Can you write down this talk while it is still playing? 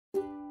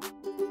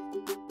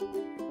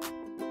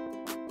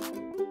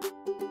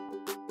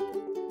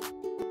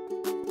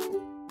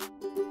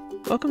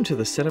Welcome to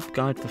the setup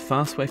guide for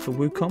Fastway for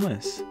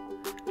WooCommerce.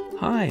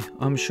 Hi,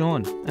 I'm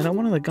Sean and I'm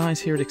one of the guys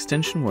here at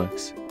Extension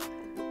Works.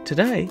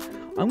 Today,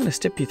 I'm going to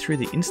step you through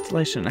the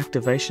installation and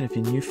activation of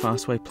your new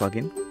Fastway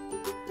plugin.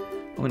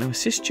 I'm going to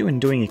assist you in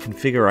doing your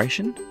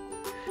configuration,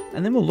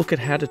 and then we'll look at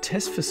how to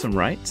test for some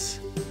rates.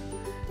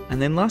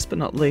 And then last but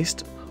not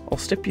least, I'll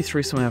step you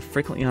through some of our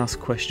frequently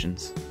asked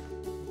questions.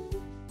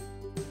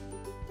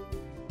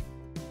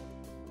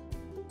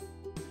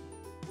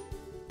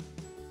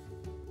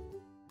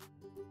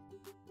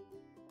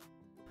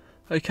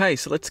 Okay,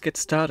 so let's get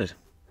started.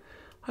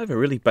 I have a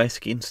really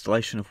basic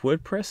installation of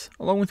WordPress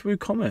along with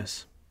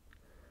WooCommerce.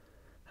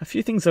 A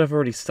few things that I've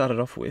already started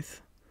off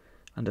with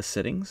under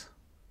settings.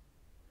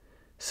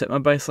 Set my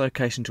base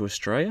location to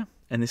Australia.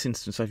 In this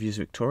instance I've used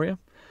Victoria.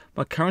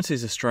 My currency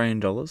is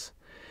Australian dollars.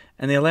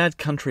 And the allowed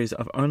countries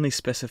I've only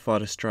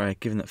specified Australia,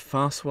 given that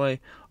Fastway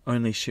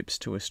only ships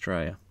to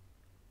Australia.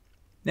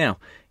 Now,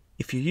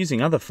 if you're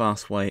using other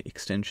Fastway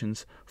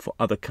extensions for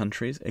other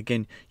countries,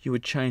 again, you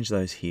would change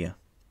those here.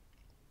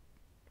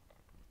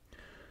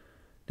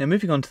 Now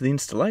moving on to the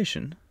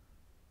installation,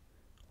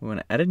 we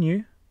want to add a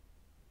new,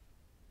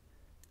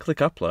 click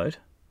upload,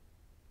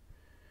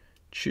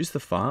 choose the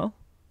file,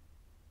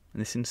 in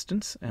this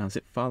instance our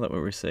zip file that we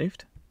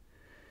received,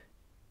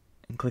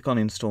 and click on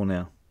install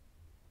now.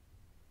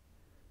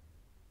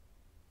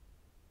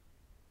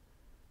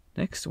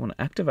 Next, we want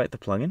to activate the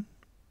plugin,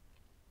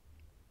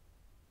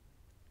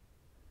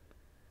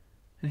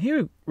 and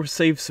here we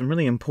receive some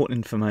really important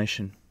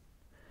information.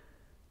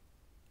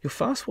 Your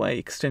Fastway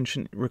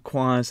extension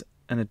requires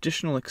an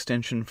additional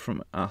extension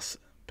from us,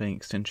 being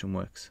Extension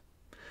Works.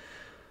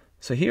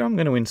 So here I'm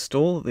going to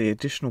install the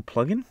additional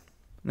plugin.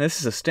 Now this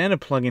is a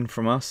standard plugin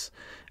from us,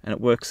 and it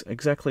works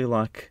exactly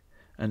like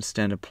a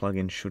standard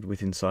plugin should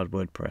with inside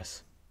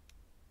WordPress.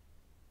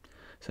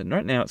 So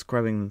right now it's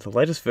grabbing the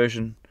latest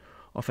version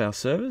off our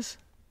servers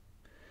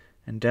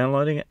and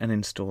downloading it and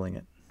installing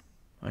it.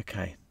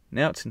 Okay,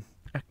 now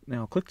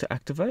I'll click to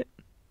activate.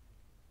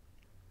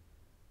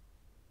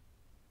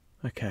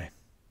 Okay.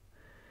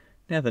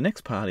 Now the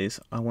next part is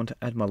I want to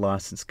add my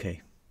license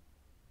key.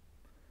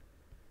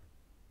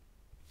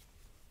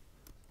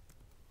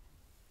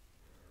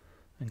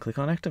 And click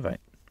on activate.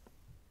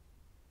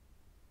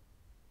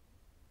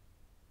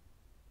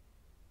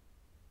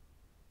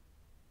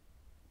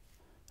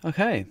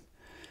 Okay,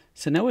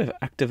 so now we've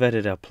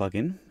activated our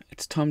plugin,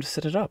 it's time to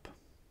set it up.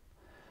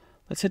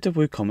 Let's head to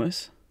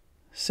WooCommerce,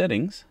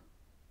 Settings.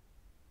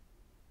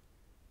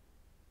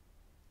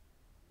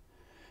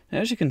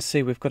 Now as you can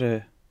see, we've got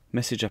a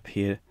message up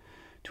here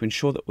to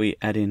ensure that we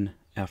add in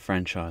our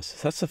franchise.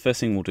 So that's the first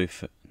thing we'll do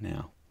for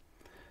now.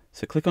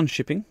 So click on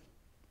shipping.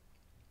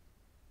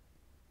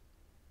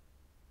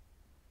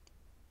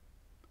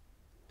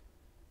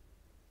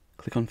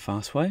 Click on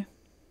Fastway.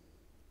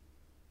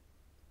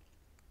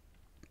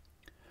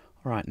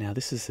 Alright, now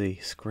this is the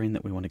screen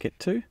that we want to get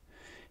to.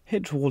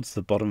 Head towards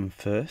the bottom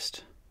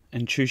first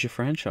and choose your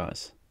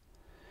franchise.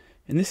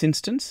 In this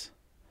instance,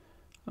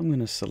 I'm going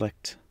to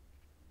select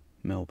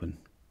Melbourne.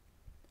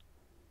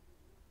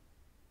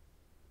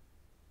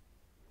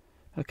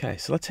 Okay,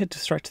 so let's head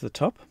straight to the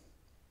top.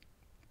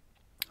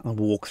 I'll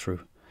walk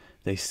through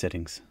these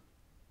settings.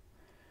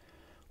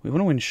 We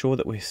want to ensure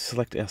that we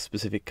select our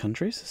specific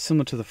countries,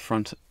 similar to the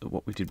front of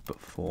what we did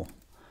before.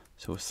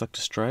 So we'll select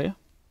Australia.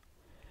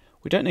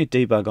 We don't need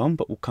debug on,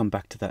 but we'll come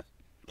back to that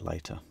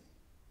later.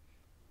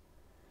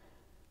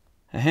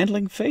 A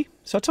handling fee.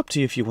 So it's up to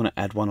you if you want to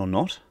add one or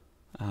not.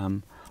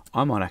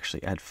 I might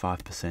actually add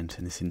 5%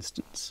 in this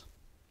instance.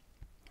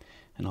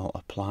 And I'll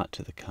apply it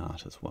to the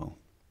cart as well.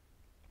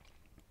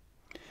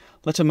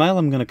 Letter mail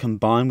I'm going to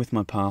combine with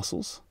my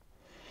parcels,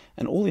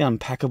 and all the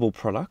unpackable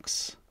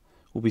products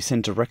will be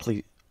sent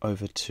directly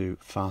over to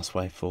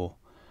Fastway for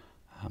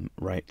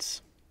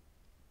rates.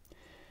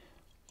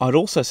 I'd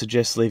also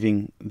suggest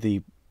leaving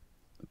the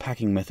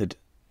packing method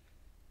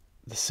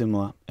the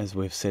similar as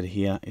we've said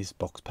here is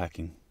box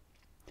packing.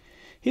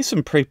 Here's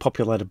some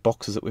pre-populated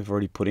boxes that we've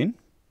already put in.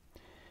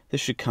 This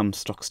should come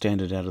stock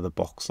standard out of the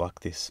box like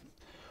this.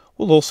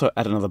 We'll also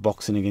add another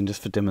box in again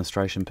just for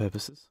demonstration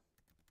purposes.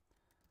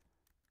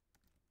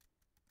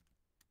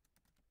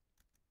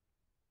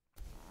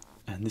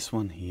 And this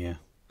one here,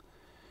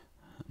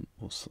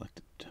 we'll select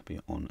it to be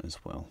on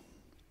as well.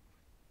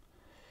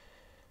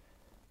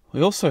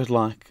 We also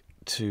like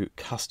to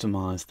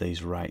customize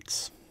these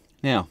rates.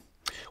 Now,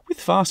 with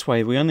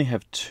Fastway, we only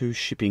have two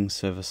shipping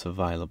services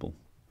available.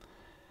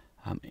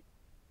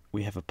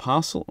 We have a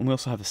parcel and we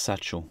also have a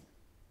satchel.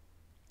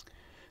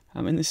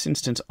 In this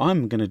instance,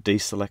 I'm going to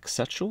deselect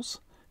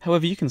satchels.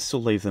 However, you can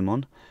still leave them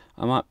on.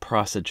 I might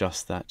price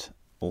adjust that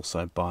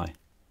also by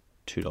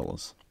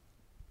 $2.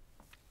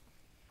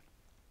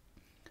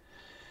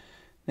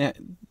 Now,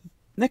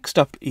 next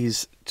up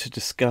is to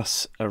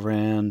discuss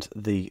around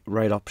the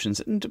rate options,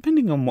 and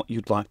depending on what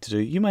you'd like to do,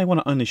 you may want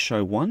to only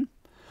show one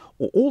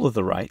or all of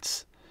the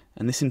rates.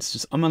 In this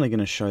instance, I'm only going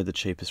to show the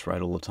cheapest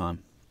rate all the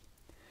time.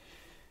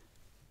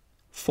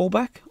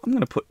 Fallback, I'm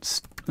going to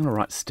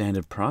write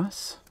standard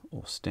price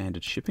or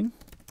standard shipping.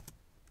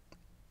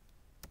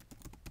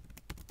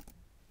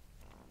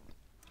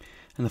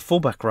 And the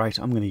fallback rate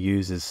I'm going to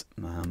use is,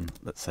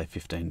 let's say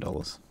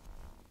 $15.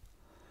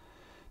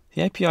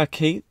 The API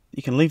key,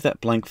 you can leave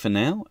that blank for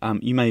now.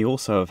 You may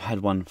also have had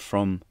one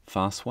from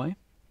Fastway.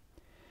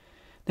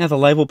 Now the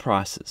label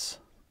prices,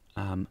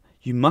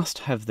 you must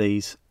have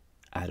these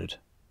added.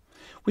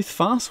 With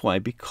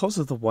Fastway, because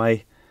of the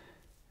way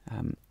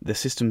the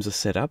systems are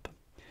set up,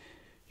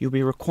 you'll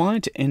be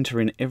required to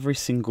enter in every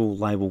single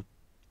label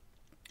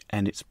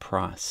and its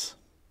price.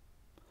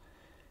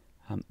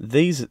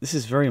 This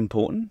is very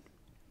important,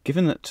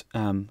 given that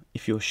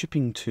if you're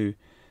shipping to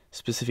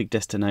specific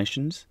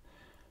destinations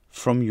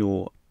from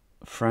your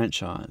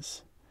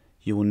franchise,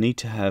 you will need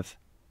to have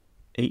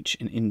each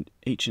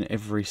and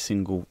every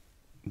single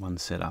one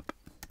set up.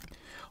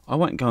 I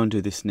won't go and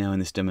do this now in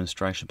this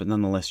demonstration, but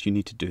nonetheless you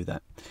need to do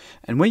that.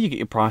 And where you get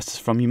your prices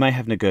from, you may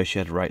have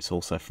negotiated rates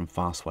also from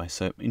Fastway,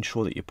 so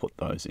ensure that you put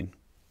those in.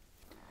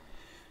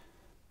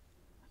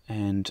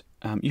 And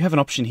you have an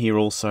option here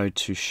also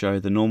to show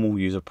the normal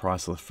user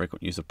price or the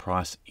frequent user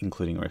price,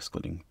 including or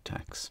excluding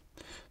tax.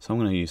 So I'm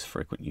going to use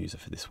frequent user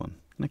for this one.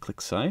 I'm going to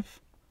click Save.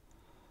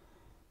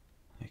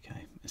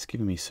 Okay, it's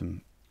giving me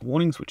some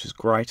warnings, which is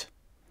great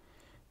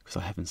because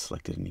I haven't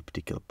selected any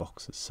particular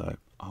boxes, so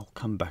I'll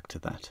come back to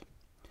that.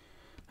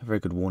 A very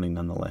good warning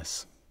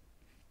nonetheless.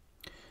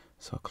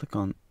 So I'll click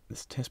on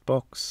this test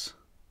box.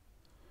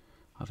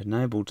 I've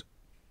enabled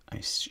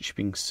a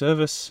shipping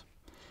service,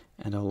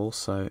 and I'll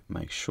also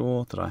make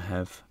sure that I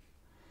have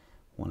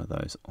one of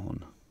those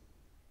on.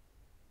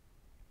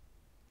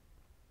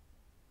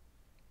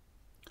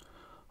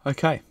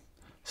 Okay,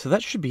 so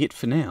that should be it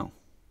for now.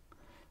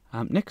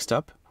 Next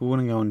up, we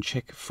want to go and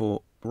check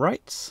for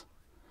rates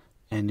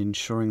and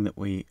ensuring that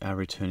we are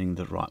returning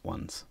the right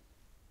ones.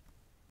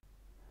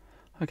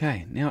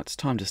 Okay, now it's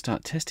time to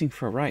start testing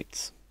for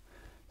rates.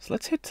 So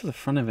let's head to the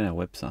front of our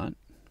website.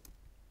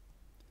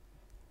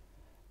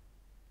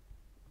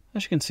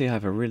 As you can see, I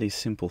have a really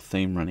simple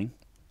theme running,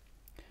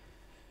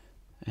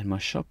 and my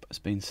shop has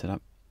been set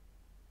up.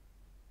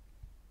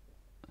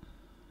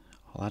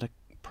 I'll add a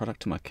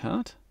product to my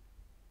cart.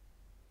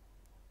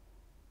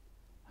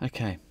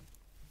 Okay.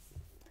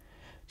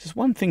 Just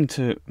one thing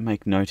to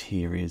make note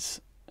here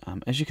is,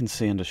 as you can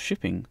see under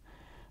shipping,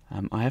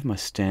 I have my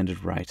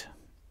standard rate,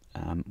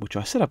 which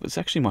I set up. It's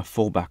actually my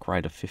fallback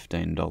rate of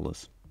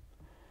 $15.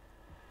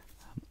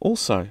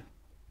 Also,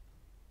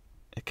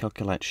 it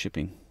calculates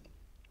shipping.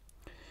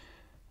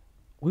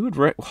 We would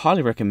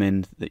highly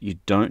recommend that you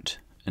don't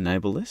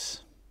enable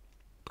this,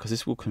 because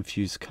this will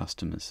confuse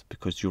customers,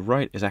 because your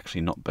rate is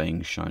actually not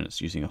being shown,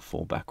 it's using a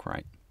fallback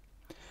rate.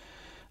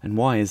 And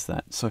why is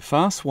that? So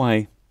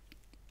Fastway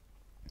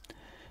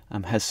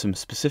has some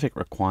specific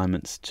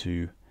requirements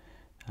to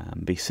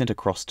be sent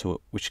across to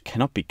it, which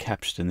cannot be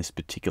captured in this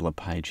particular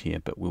page here,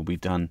 but will be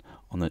done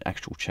on the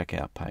actual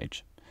checkout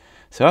page.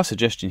 So our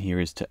suggestion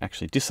here is to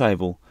actually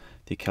disable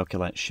the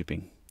calculate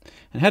shipping.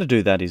 And how to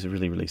do that is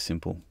really, really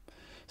simple.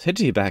 So head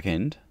to your back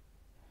end,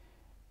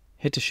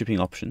 head to shipping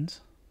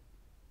options,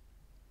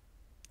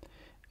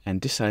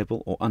 and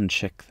disable or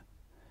uncheck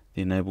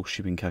the enable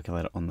shipping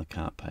calculator on the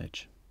cart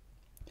page,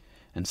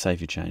 and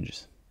save your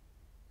changes.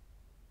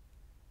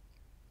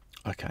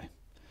 Okay.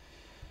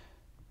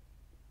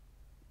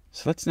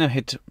 So let's now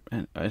head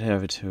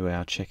over to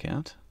our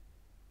checkout.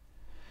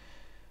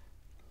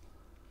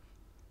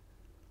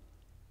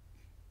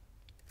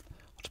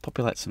 I'll just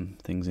populate some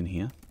things in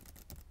here.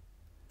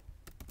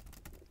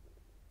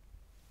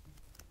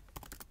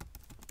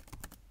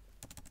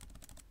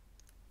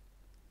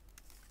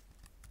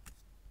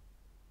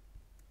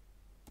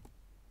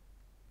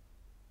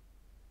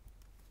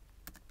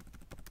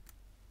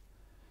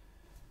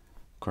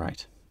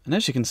 Great. And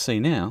as you can see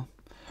now,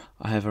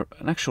 I have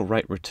an actual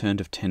rate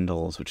returned of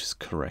 $10, which is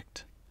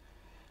correct.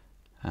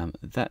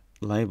 That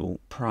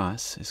label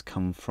price has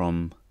come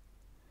from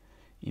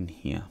in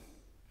here,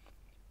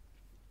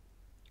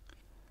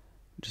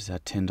 which is our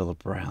 $10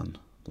 brown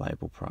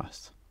label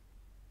price.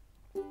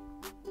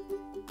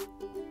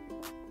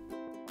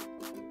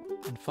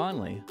 And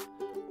finally,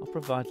 I'll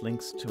provide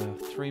links to our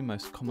 3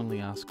 most commonly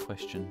asked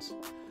questions,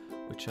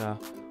 which are: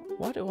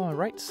 why do my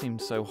rates seem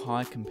so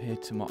high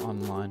compared to my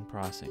online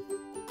pricing?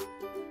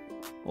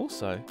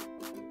 Also,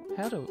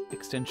 how do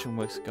extension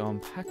works go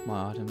and pack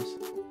my items?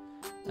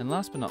 And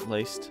last but not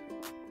least,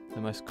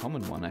 the most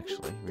common one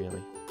actually,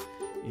 really,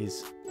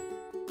 is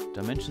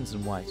dimensions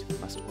and weight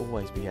must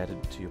always be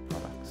added to your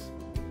products.